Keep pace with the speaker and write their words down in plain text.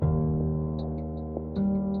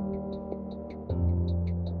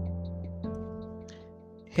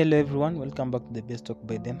Hello everyone, welcome back to the Best Talk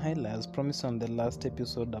by Denhile. As promised on the last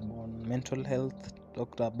episode about mental health,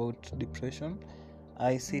 talked about depression.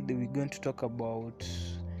 I said we're going to talk about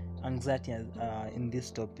anxiety in this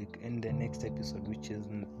topic in the next episode, which is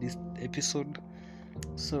in this episode.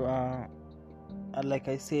 So, like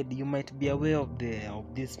I said, you might be aware of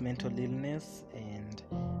this mental illness,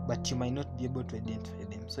 but you might not be able to identify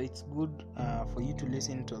them. So it's good for you to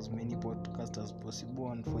listen to as many podcasts as possible,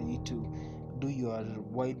 and for you to do your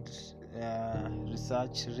wide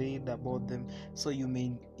research, read about them, so it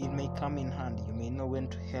may come in handy. You may know when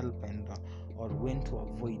to help and or when to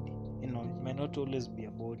avoid. It might not always be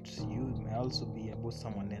about you. It may also be about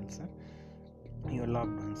someone else. Your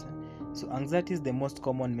loved ones. So anxiety is the most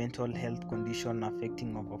common mental health condition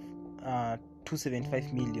affecting over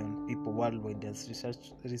 275 million people worldwide, as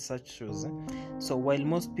research shows. So while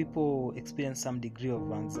most people experience some degree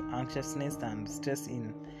of anxiousness and stress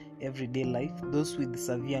in everyday life, those with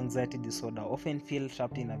severe anxiety disorder often feel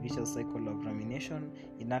trapped in a vicious cycle of rumination,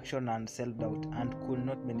 inaction, and self-doubt, and could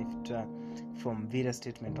not benefit from various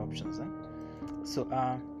treatment options. So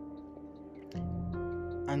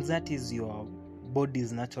anxiety is your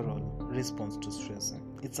body's natural response to stress.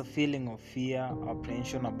 It's a feeling of fear,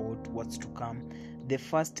 apprehension about what's to come. The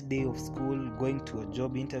first day of school, going to a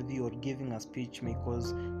job interview, or giving a speech may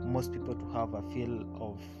cause most people to have a feel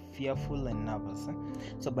of fearful and nervous.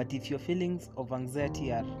 But if your feelings of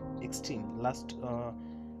anxiety are extreme, last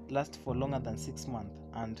for longer than 6 months,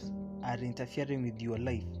 and are interfering with your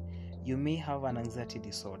life, you may have an anxiety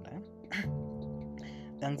disorder.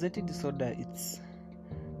 The anxiety disorder,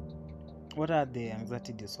 what are the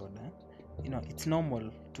anxiety disorder? It's normal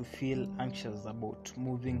to feel anxious about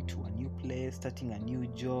moving to a new place, starting a new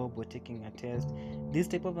job, or taking a test. This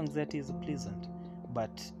type of anxiety is pleasant, but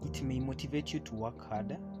it may motivate you to work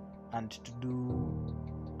harder and to do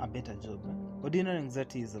a better job. Ordinary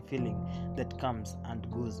anxiety is a feeling that comes and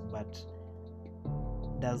goes, but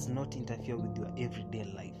does not interfere with your everyday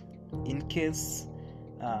life. In case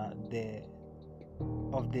of the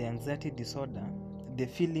anxiety disorder, the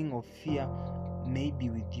feeling of fear may be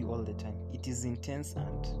with you all the time. It is intense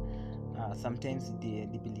and sometimes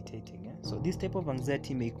debilitating. So this type of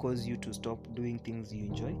anxiety may cause you to stop doing things you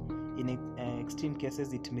enjoy. In extreme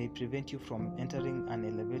cases, it may prevent you from entering an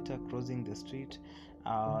elevator, crossing the street,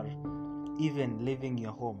 or even leaving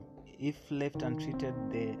your home. If left untreated,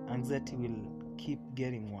 the anxiety will keep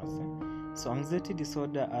getting worse. So anxiety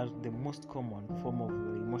disorder are the most common form of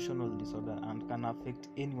emotional disorder and can affect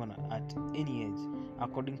anyone at any age.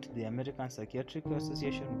 According to the American Psychiatric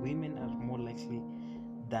Association, women are more likely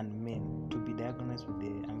than men to be diagnosed with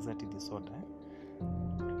the anxiety disorder.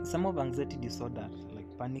 Some of anxiety disorder, like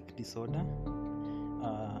panic disorder,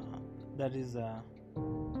 that is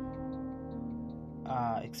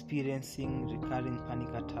experiencing recurring panic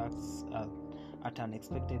attacks at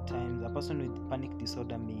unexpected times. A person with panic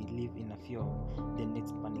disorder may live in a fear of the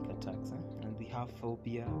next panic attacks. And we have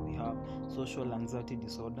phobia, we have social anxiety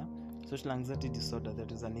disorder. Social anxiety disorder,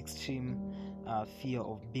 that is an extreme fear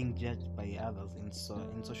of being judged by others in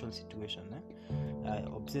social situations.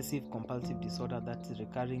 Obsessive compulsive disorder, that's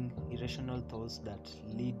recurring irrational thoughts that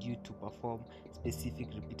lead you to perform specific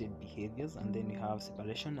repeated behaviors. And then we have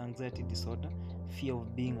separation anxiety disorder, fear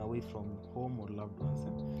of being away from home or loved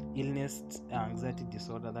ones. Illness anxiety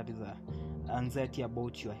disorder, that is anxiety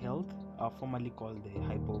about your health, formerly called the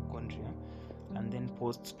hypochondria. And then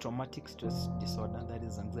post-traumatic stress disorder, that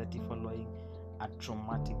is anxiety following a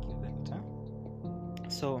traumatic event.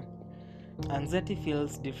 So anxiety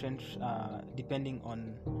feels different depending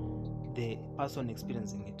on the person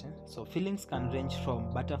experiencing it. So feelings can range from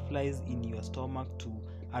butterflies in your stomach to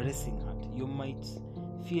a racing heart. You might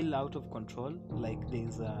feel out of control, like there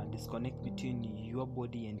is a disconnect between your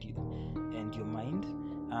body and your mind.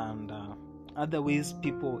 And other ways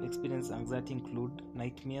people experience anxiety include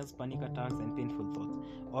nightmares, panic attacks, and painful thoughts,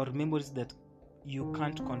 or memories that you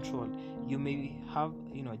can't control. You may have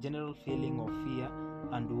a general feeling of fear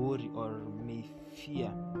and worry, or may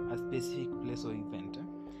fear a specific place or event.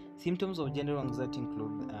 Symptoms of general anxiety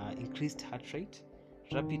include increased heart rate,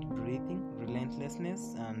 rapid breathing,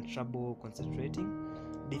 relentlessness, and trouble concentrating,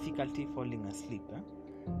 difficulty falling asleep.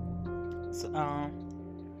 So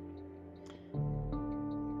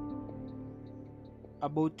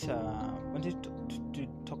about wanted to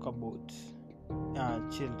talk about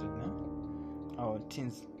children or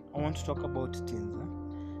teens. I want to talk about teens.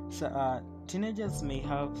 So teenagers may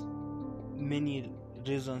have many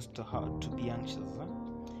reasons to be anxious.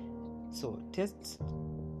 So tests,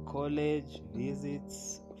 college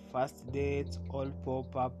visits, first dates all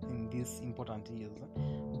pop up in these important years.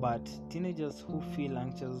 But teenagers who feel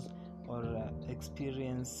anxious or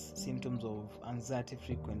experience symptoms of anxiety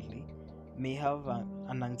frequently may have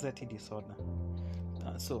an anxiety disorder.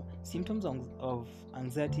 So, symptoms of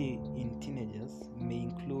anxiety in teenagers may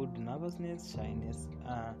include nervousness, shyness,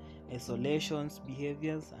 isolations,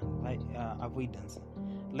 behaviors, and avoidance.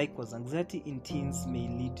 Likewise, anxiety in teens may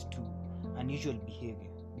lead to unusual behavior.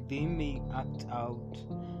 They may act out,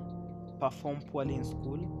 perform poorly in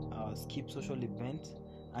school, skip social events,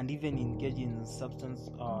 and even engage in substance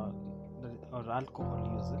or alcohol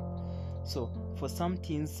use. So, for some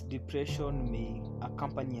teens, depression may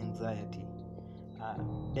accompany anxiety.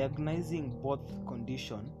 Diagnosing both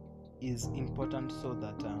condition is important so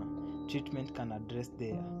that treatment can address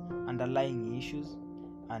the underlying issues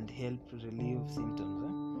and help relieve symptoms.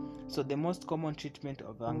 So the most common treatment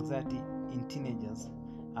of anxiety in teenagers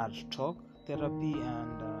are talk therapy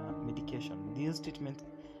and medication. These treatments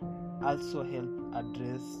also help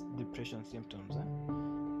address depression symptoms.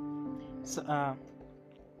 So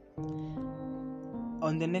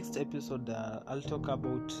on the next episode, I'll talk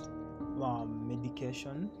about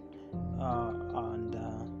medication and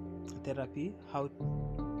therapy,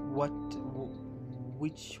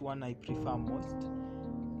 which one I prefer most,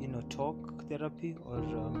 talk therapy or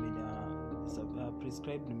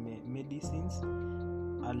prescribed medicines.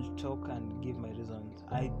 I'll talk and give my reasons.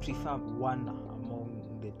 I prefer one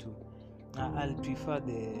among the two. I'll prefer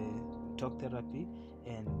the talk therapy,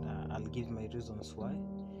 and I'll give my reasons why.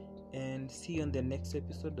 And see you on the next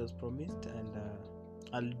episode as promised, and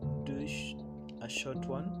I'll do a short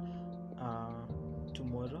one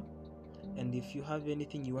tomorrow. And if you have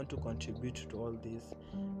anything you want to contribute to all this,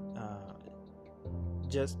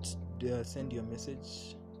 just send your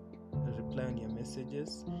message, reply on your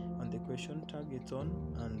messages on the question tag it's on,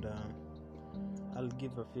 and I'll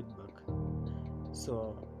give a feedback.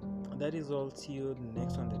 So that is all. See you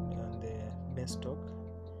next on the best talk.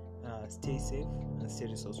 Stay safe and stay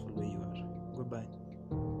resourceful where you are. Goodbye.